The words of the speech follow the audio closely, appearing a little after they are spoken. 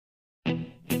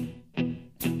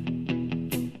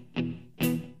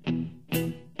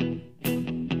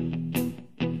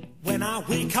I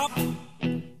wake up,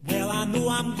 well, I know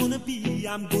I'm gonna be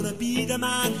the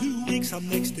man who wakes up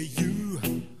next to you.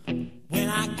 When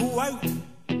I go out,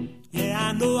 yeah,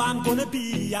 I know I'm gonna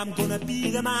be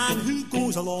the man who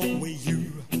goes along with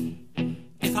you.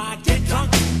 If I get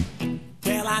drunk,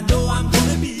 well, I know I'm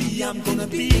gonna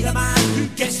be the man who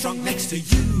gets drunk next to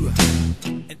you.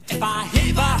 And if I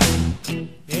haver,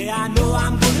 yeah, I know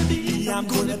I'm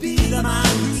gonna be the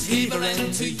man who's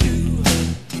havering to you.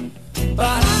 But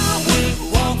I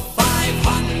would walk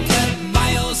 500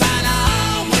 miles and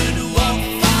I would walk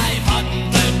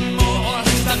 500 more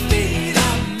to be the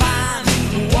man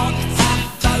who walked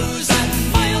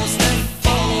 1,000 miles to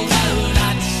fall down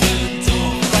at your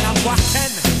door. When I'm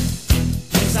working,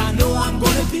 yes, I know I'm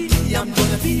gonna be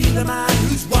the man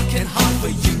who's working hard for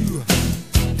you.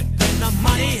 And when the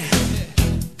money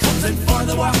comes in for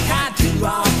the work I do,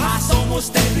 I'll pass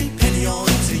almost every penny on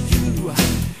to you.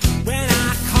 When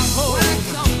I come home,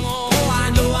 oh, I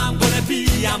know I'm gonna be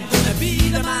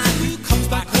the man who comes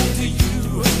back home to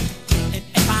you. And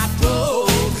if I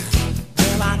broke,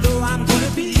 well, I know I'm gonna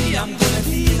be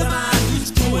the man who's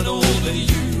growing old to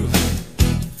you.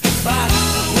 But I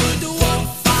would walk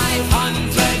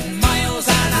 500 miles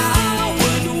and I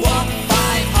would walk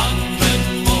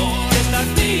 500 more just to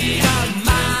be the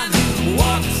man who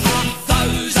walks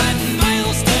 1,000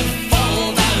 miles to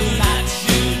fall down at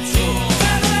your door.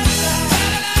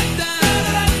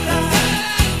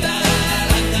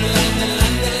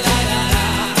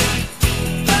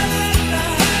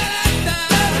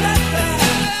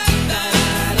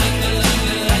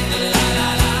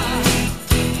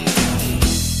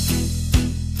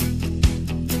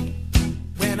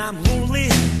 When I'm lonely,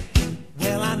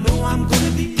 well, I know I'm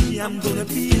gonna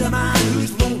be the man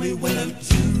who's lonely without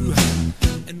you.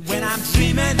 And when I'm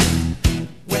dreaming,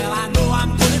 well, I know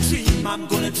I'm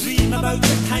gonna dream about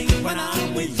the time when I'm